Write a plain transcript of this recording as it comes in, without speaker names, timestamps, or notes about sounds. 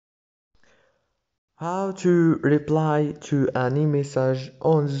How to reply to any message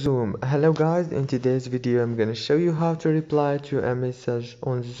on Zoom. Hello guys, in today's video I'm gonna show you how to reply to a message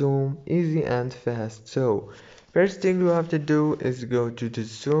on Zoom easy and fast. So first thing you have to do is go to the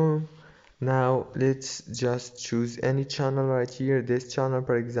Zoom. Now let's just choose any channel right here, this channel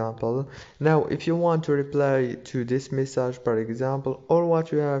for example. Now if you want to reply to this message for example, all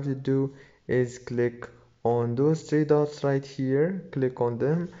what you have to do is click on those three dots right here, click on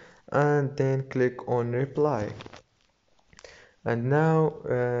them and then click on reply, and now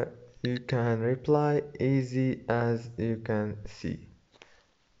you can reply easy as you can see,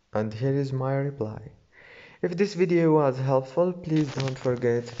 and here is my reply. If this video was helpful, please don't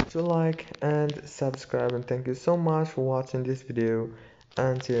forget to like and subscribe, and thank you so much for watching this video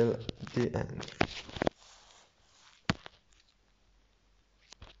until the end.